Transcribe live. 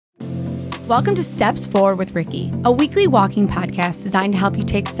Welcome to Steps Forward with Ricky, a weekly walking podcast designed to help you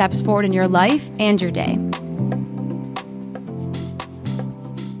take steps forward in your life and your day.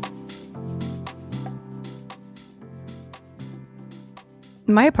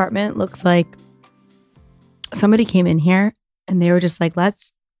 My apartment looks like somebody came in here and they were just like,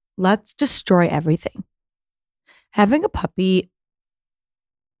 let's destroy everything. Having a puppy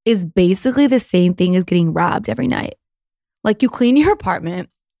is basically the same thing as getting robbed every night. Like, you clean your apartment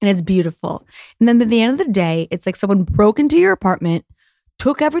and it's beautiful. And then at the end of the day, it's like someone broke into your apartment,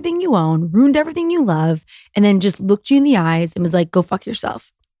 took everything you own, ruined everything you love, and then just looked you in the eyes and was like, go fuck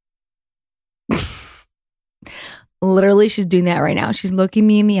yourself. Literally, she's doing that right now. She's looking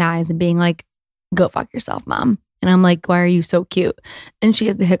me in the eyes and being like, go fuck yourself, mom. And I'm like, why are you so cute? And she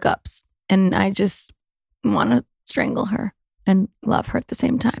has the hiccups. And I just want to strangle her and love her at the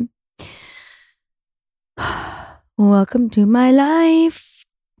same time. Welcome to my life.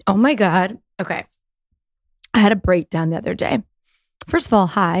 Oh my God. Okay. I had a breakdown the other day. First of all,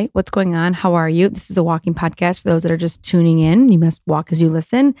 hi, what's going on? How are you? This is a walking podcast for those that are just tuning in. You must walk as you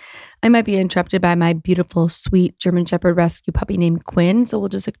listen. I might be interrupted by my beautiful, sweet German Shepherd rescue puppy named Quinn, so we'll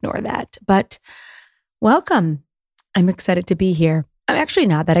just ignore that. But welcome. I'm excited to be here. I'm actually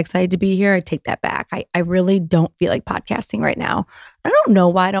not that excited to be here. I take that back. I really don't feel like podcasting right now. I don't know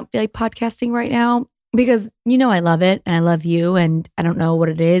why I don't feel like podcasting right now, because you know I love it and I love you, and I don't know what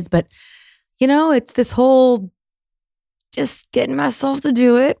it is, but you know, it's this whole just getting myself to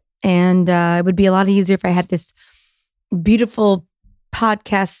do it. And it would be a lot easier if I had this beautiful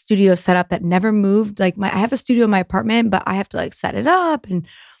podcast studio set up that never moved. Like I have a studio in my apartment, but I have to like set it up, and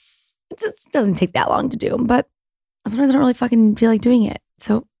it just doesn't take that long to do. But sometimes I don't really fucking feel like doing it.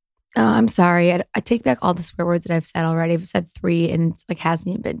 So I'm sorry. I take back all the swear words that I've said already. I've said 3 and it's like hasn't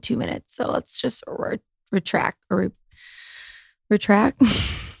even been 2 minutes. So let's just retract. I'm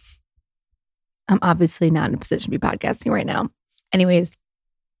obviously not in a position to be podcasting right now. Anyways,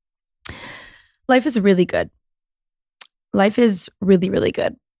 life is really good. Life is really, really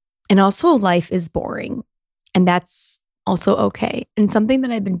good. And also life is boring. And that's also okay. And something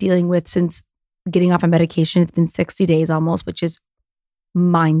that I've been dealing with since getting off my medication, it's been 60 days almost, which is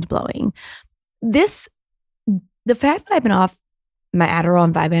mind-blowing. The fact that I've been off my Adderall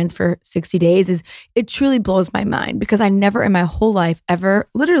and Vyvanse for 60 days it truly blows my mind, because I never in my whole life ever,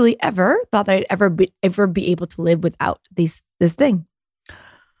 literally ever, thought that I'd ever be able to live without this thing.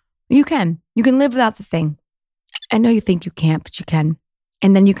 You can live without the thing. I know you think you can't, but you can.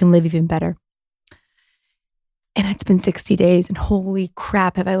 And then you can live even better. And it's been 60 days, and holy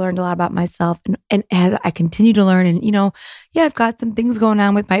crap, have I learned a lot about myself. And as I continue to learn, and yeah, I've got some things going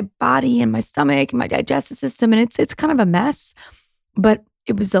on with my body and my stomach and my digestive system, and it's kind of a mess. But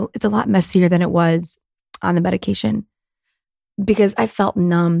it's a lot messier than it was on the medication, because I felt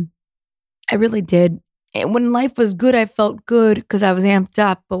numb. I really did. And when life was good, I felt good because I was amped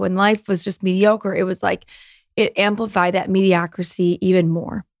up. But when life was just mediocre, it was like it amplified that mediocrity even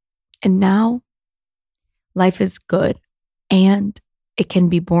more. And now life is good and it can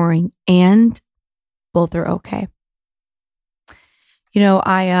be boring, and both are okay.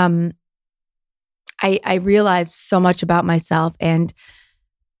 I realized so much about myself, and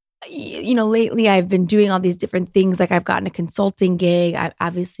lately I've been doing all these different things. Like I've gotten a consulting gig.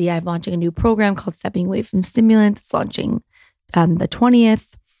 I'm launching a new program called Stepping Away from Stimulants. It's launching the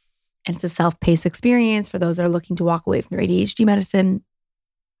 20th, and it's a self-paced experience for those that are looking to walk away from their ADHD medicine.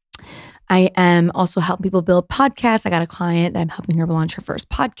 I am also helping people build podcasts. I got a client that I'm helping her launch her first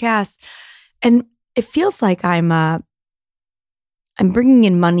podcast. And it feels like I'm bringing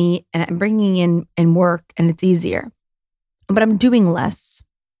in money and I'm bringing in work, and it's easier, but I'm doing less.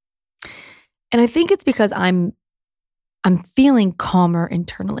 And I think it's because I'm feeling calmer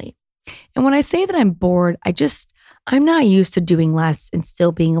internally. And when I say that I'm bored, I'm not used to doing less and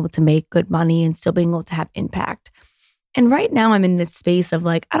still being able to make good money and still being able to have impact. And right now I'm in this space of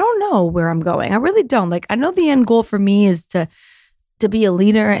like, I don't know where I'm going. I really don't. Like, I know the end goal for me is to be a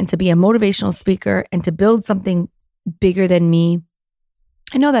leader and to be a motivational speaker and to build something bigger than me.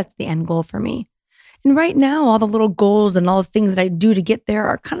 I know that's the end goal for me. And right now, all the little goals and all the things that I do to get there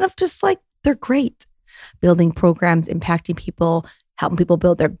are kind of just like, they're great. Building programs, impacting people, helping people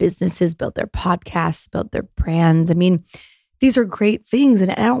build their businesses, build their podcasts, build their brands. I mean, these are great things. And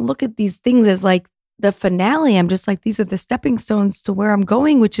I don't look at these things as like the finale. I'm just like, these are the stepping stones to where I'm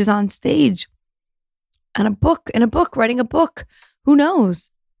going, which is on stage, in a book, writing a book. Who knows?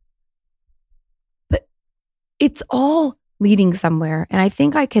 But it's all leading somewhere. And I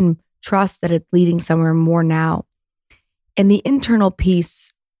think I can trust that it's leading somewhere more now. And the internal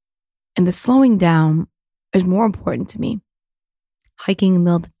peace and the slowing down is more important to me. Hiking in the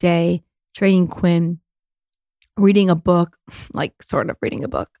middle of the day, training Quinn, reading a book, like sort of reading a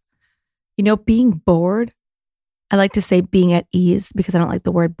book. Being bored. I like to say being at ease because I don't like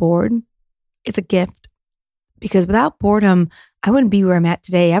the word bored. It's a gift because without boredom, I wouldn't be where I'm at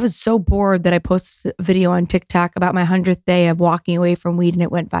today. I was so bored that I posted a video on TikTok about my 100th day of walking away from weed and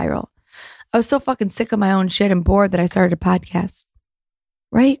it went viral. I was so fucking sick of my own shit and bored that I started a podcast,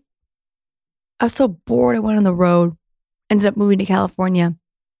 right? I was so bored I went on the road, ended up moving to California.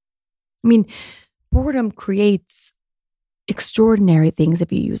 I mean, boredom creates extraordinary things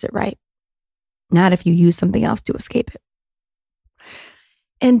if you use it right, not if you use something else to escape it.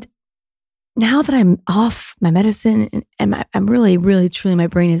 And now that I'm off my medicine and I'm really, really, truly, my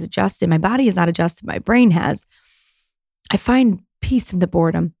brain is adjusted. My body is not adjusted. My brain has. I find peace in the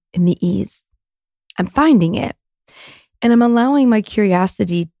boredom, in the ease. I'm finding it. And I'm allowing my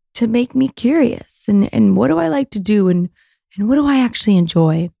curiosity to make me curious. And what do I like to do? And what do I actually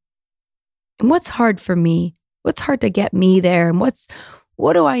enjoy? And what's hard for me? What's hard to get me there? And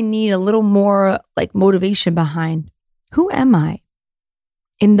what do I need a little more like motivation behind? Who am I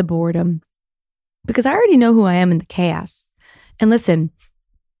in the boredom? Because I already know who I am in the chaos. And listen,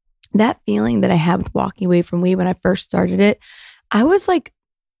 that feeling that I had with walking away from weed when I first started it, I was like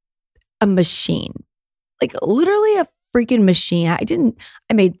a machine, like literally a freaking machine.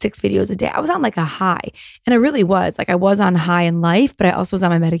 I made 6 videos a day. I was on like a high, and I really was like, I was on high in life, but I also was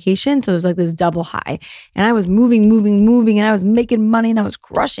on my medication. So it was like this double high, and I was moving, and I was making money and I was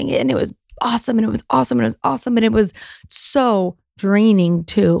crushing it. And it was awesome. And it was awesome. And it was awesome. And it was so draining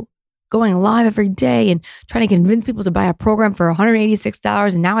too. Going live every day and trying to convince people to buy a program for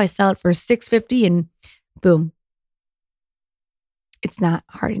 $186. And now I sell it for $650 and boom. It's not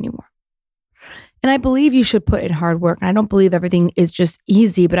hard anymore. And I believe you should put in hard work. And I don't believe everything is just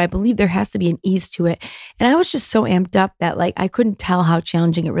easy, but I believe there has to be an ease to it. And I was just so amped up that like I couldn't tell how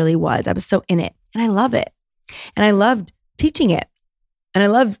challenging it really was. I was so in it and I love it. And I loved teaching it. And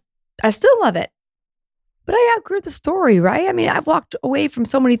I still love it. But I outgrew the story, right? I mean, I've walked away from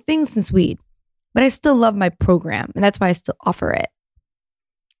so many things since weed, but I still love my program. And that's why I still offer it.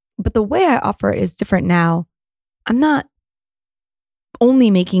 But the way I offer it is different now. I'm not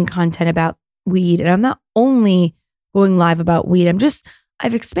only making content about weed and I'm not only going live about weed.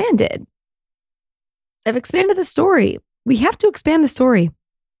 I've expanded. I've expanded the story. We have to expand the story.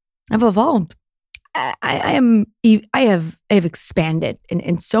 I've evolved. I have expanded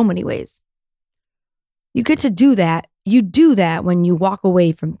in so many ways. You get to do that. You do that when you walk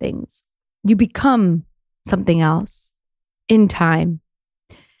away from things. You become something else in time.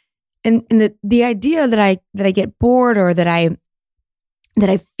 And the idea that I get bored or that I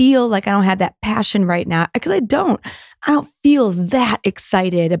feel like I don't have that passion right now, because I don't feel that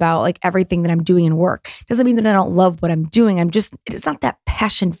excited about like everything that I'm doing in work. Doesn't mean that I don't love what I'm doing. It's not that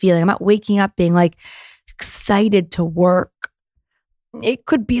passion feeling. I'm not waking up being like excited to work. It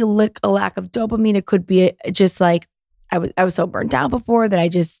could be a lack of dopamine. It could be just like I was so burnt out before that I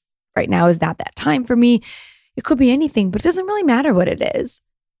just right now is not that time for me. It could be anything, but it doesn't really matter what it is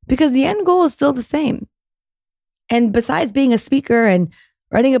because the end goal is still the same. And besides being a speaker and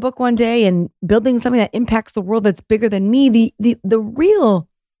writing a book one day and building something that impacts the world that's bigger than me, the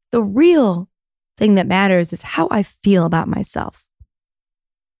real thing that matters is how I feel about myself.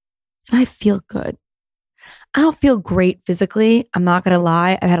 And I feel good. I don't feel great physically. I'm not going to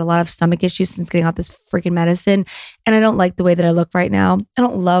lie. I've had a lot of stomach issues since getting off this freaking medicine. And I don't like the way that I look right now. I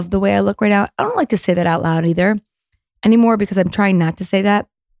don't love the way I look right now. I don't like to say that out loud either anymore because I'm trying not to say that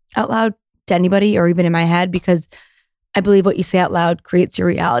out loud to anybody or even in my head because I believe what you say out loud creates your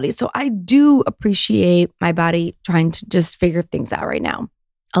reality. So I do appreciate my body trying to just figure things out right now.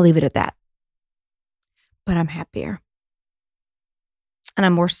 I'll leave it at that. But I'm happier. And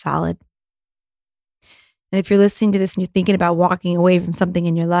I'm more solid. And if you're listening to this and you're thinking about walking away from something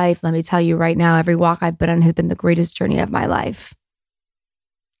in your life, let me tell you right now, every walk I've been on has been the greatest journey of my life.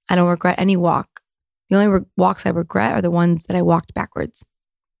 I don't regret any walk. The only walks I regret are the ones that I walked backwards.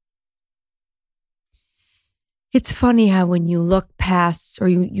 It's funny how when you look past or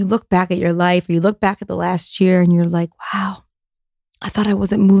you look back at your life or you look back at the last year and you're like, wow, I thought I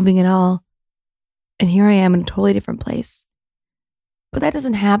wasn't moving at all. And here I am in a totally different place. But that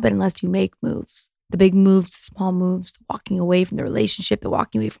doesn't happen unless you make moves. The big moves, the small moves, the walking away from the relationship, the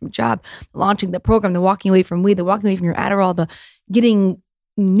walking away from a job, the launching the program, the walking away from weed, the walking away from your Adderall, the getting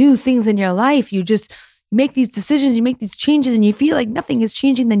new things in your life. You just make these decisions, you make these changes and you feel like nothing is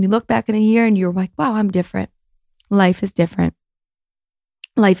changing. Then you look back in a year and you're like, wow, I'm different. Life is different.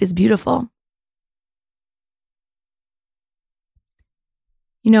 Life is beautiful.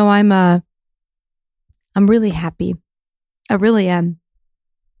 You know, I'm really happy. I really am.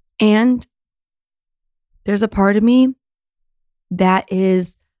 And there's a part of me that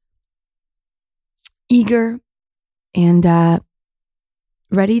is eager and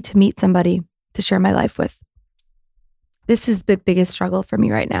ready to meet somebody to share my life with. This is the biggest struggle for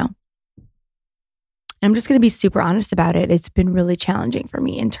me right now. I'm just going to be super honest about it. It's been really challenging for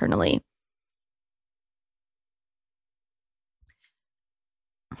me internally.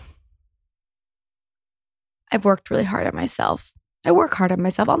 I've worked really hard on myself. I work hard on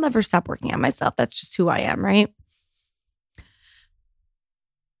myself. I'll never stop working on myself. That's just who I am, right?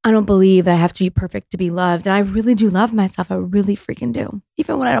 I don't believe that I have to be perfect to be loved. And I really do love myself. I really freaking do.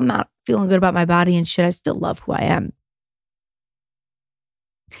 Even when I'm not feeling good about my body and shit, I still love who I am.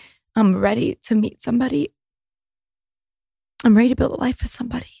 I'm ready to meet somebody. I'm ready to build a life with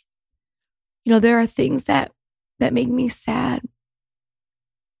somebody. There are things that make me sad.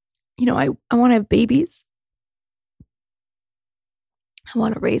 I want to have babies. I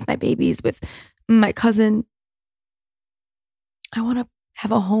want to raise my babies with my cousin. I want to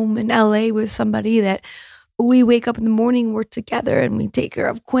have a home in LA with somebody that we wake up in the morning, we're together and we take care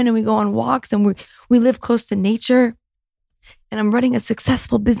of Quinn and we go on walks and we live close to nature. And I'm running a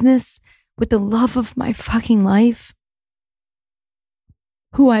successful business with the love of my fucking life,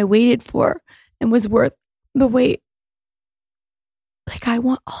 who I waited for and was worth the wait. Like, I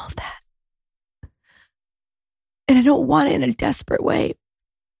want all of that. And I don't want it in a desperate way.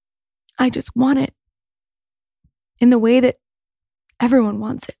 I just want it in the way that everyone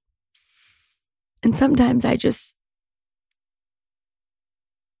wants it. And sometimes I just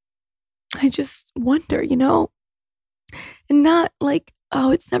wonder, and not like,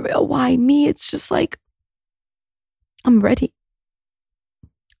 oh, it's never a why me. It's just like, I'm ready.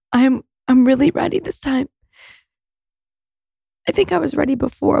 I'm really ready this time. I think I was ready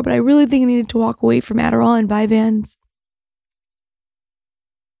before, but I really think I needed to walk away from Adderall and Vyvanse.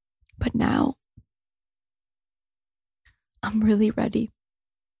 But now I'm really ready.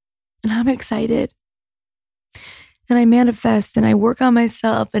 And I'm excited. And I manifest and I work on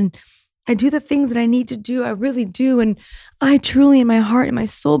myself and I do the things that I need to do. I really do. And I truly in my heart and my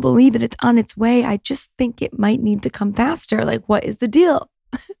soul believe that it's on its way. I just think it might need to come faster. Like, what is the deal?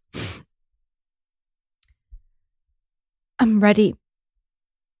 I'm ready.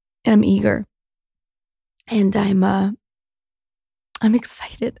 And I'm eager. And I'm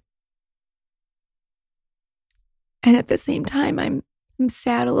excited. And at the same time, I'm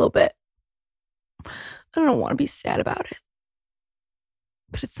sad a little bit. I don't want to be sad about it.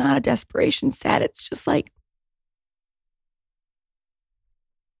 But it's not a desperation sad. It's just like,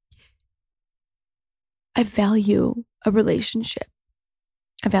 I value a relationship.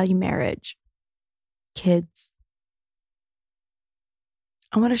 I value marriage, kids.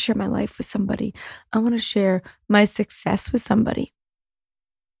 I want to share my life with somebody. I want to share my success with somebody.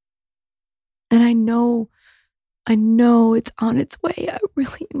 And I know it's on its way. I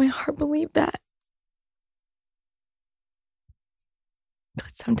really, in my heart, believe that.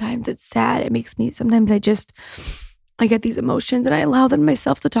 But sometimes it's sad. It makes me, sometimes I get these emotions and I allow them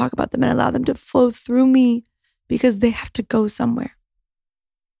myself to talk about them and I allow them to flow through me because they have to go somewhere.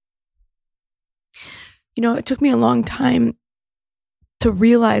 It took me a long time to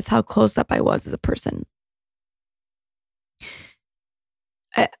realize how close up I was as a person.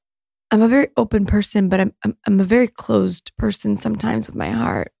 I'm a very open person, but I'm a very closed person sometimes with my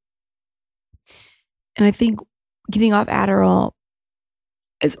heart. And I think getting off Adderall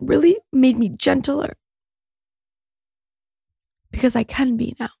has really made me gentler because I can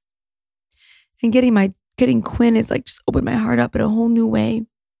be now. And getting Quinn is like just opened my heart up in a whole new way.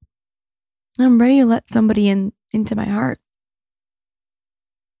 I'm ready to let somebody into my heart.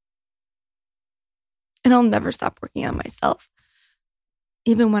 And I'll never stop working on myself,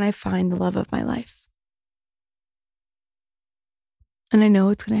 even when I find the love of my life. And I know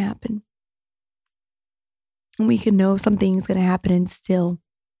it's going to happen. And we can know something's going to happen and still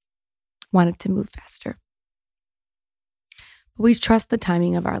want it to move faster. But we trust the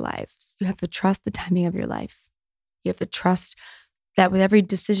timing of our lives. You have to trust the timing of your life. You have to trust that with every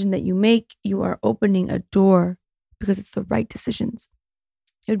decision that you make, you are opening a door because it's the right decisions.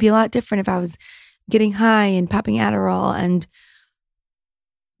 It would be a lot different if I was getting high and popping Adderall and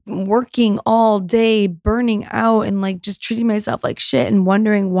working all day, burning out and like just treating myself like shit and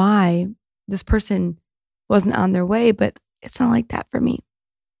wondering why this person wasn't on their way. But it's not like that for me.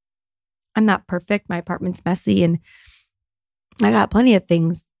 I'm not perfect. My apartment's messy and I got plenty of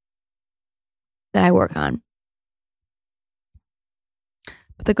things that I work on.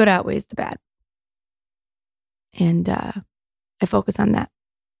 But the good outweighs the bad. And I focus on that.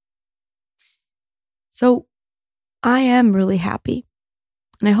 So I am really happy.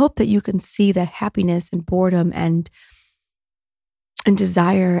 And I hope that you can see that happiness and boredom and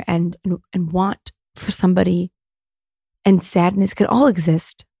desire and want for somebody and sadness could all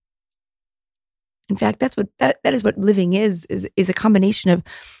exist. In fact, that is what living is a combination of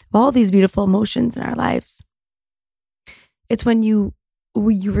all these beautiful emotions in our lives. It's when you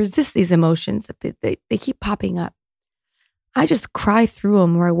resist these emotions that they keep popping up. I just cry through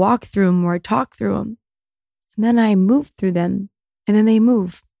them, or I walk through them, or I talk through them. And then I move through them, and then they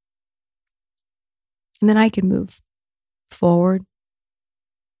move. And then I can move forward,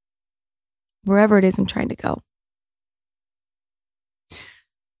 wherever it is I'm trying to go.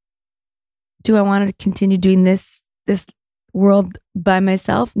 Do I want to continue doing this world by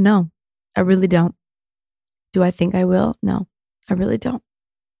myself? No, I really don't. Do I think I will? No, I really don't.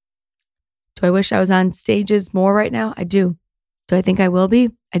 Do I wish I was on stages more right now? I do. Do I think I will be?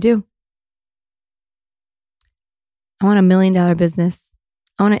 I do. I want $1 million business.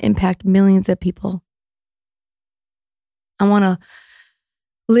 I want to impact millions of people. I want to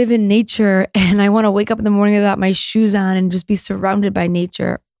live in nature, and I want to wake up in the morning without my shoes on and just be surrounded by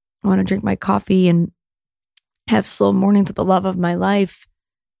nature. I want to drink my coffee and have slow mornings with the love of my life.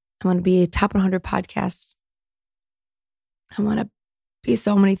 I want to be a top 100 podcast. I want to be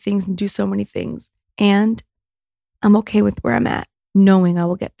so many things and do so many things. And I'm okay with where I'm at, knowing I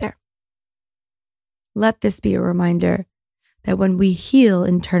will get there. Let this be a reminder that when we heal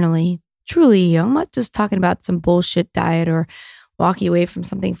internally, truly heal, I'm not just talking about some bullshit diet or walking away from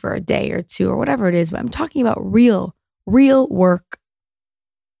something for a day or two or whatever it is, but I'm talking about real work.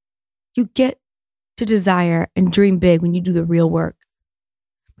 You get to desire and dream big when you do the real work.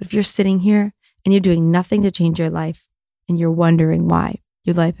 But if you're sitting here and you're doing nothing to change your life and you're wondering why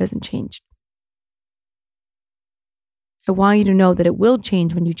your life hasn't changed, I want you to know that it will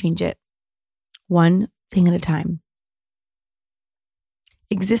change when you change it. One thing at a time.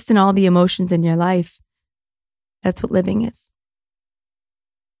 Exist in all the emotions in your life. That's what living is.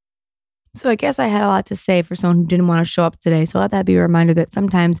 So I guess I had a lot to say for someone who didn't want to show up today. So let that be a reminder that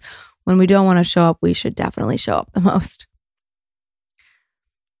sometimes when we don't want to show up, we should definitely show up the most.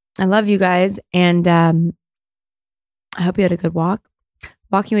 I love you guys. And I hope you had a good walk.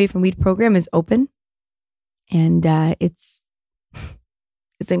 Walking Away from Weed program is open. And it's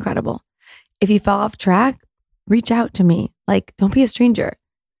incredible. If you fell off track, reach out to me. Like, don't be a stranger.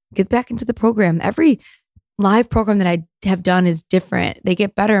 Get back into the program. Every live program that I have done is different. They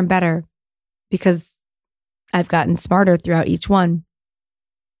get better and better because I've gotten smarter throughout each one.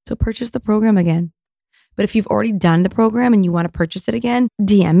 So purchase the program again. But if you've already done the program and you want to purchase it again,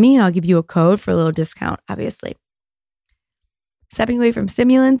 DM me and I'll give you a code for a little discount, obviously. Stepping Away from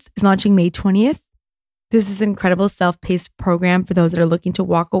Stimulants is launching May 20th. This is an incredible self-paced program for those that are looking to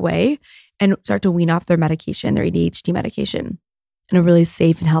walk away and start to wean off their medication, their ADHD medication, in a really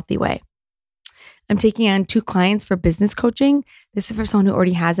safe and healthy way. I'm taking on 2 clients for business coaching. This is for someone who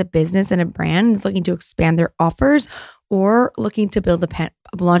already has a business and a brand and is looking to expand their offers or looking to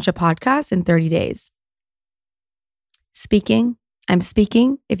launch a podcast in 30 days. I'm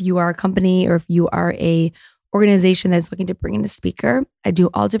speaking. If you are a company or if you are a organization that's looking to bring in a speaker, I do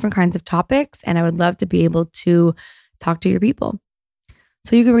all different kinds of topics and I would love to be able to talk to your people.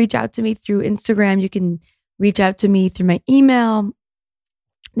 So you can reach out to me through Instagram. You can reach out to me through my email.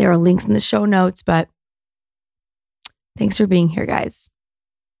 There are links in the show notes, but thanks for being here, guys.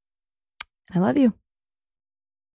 I love you.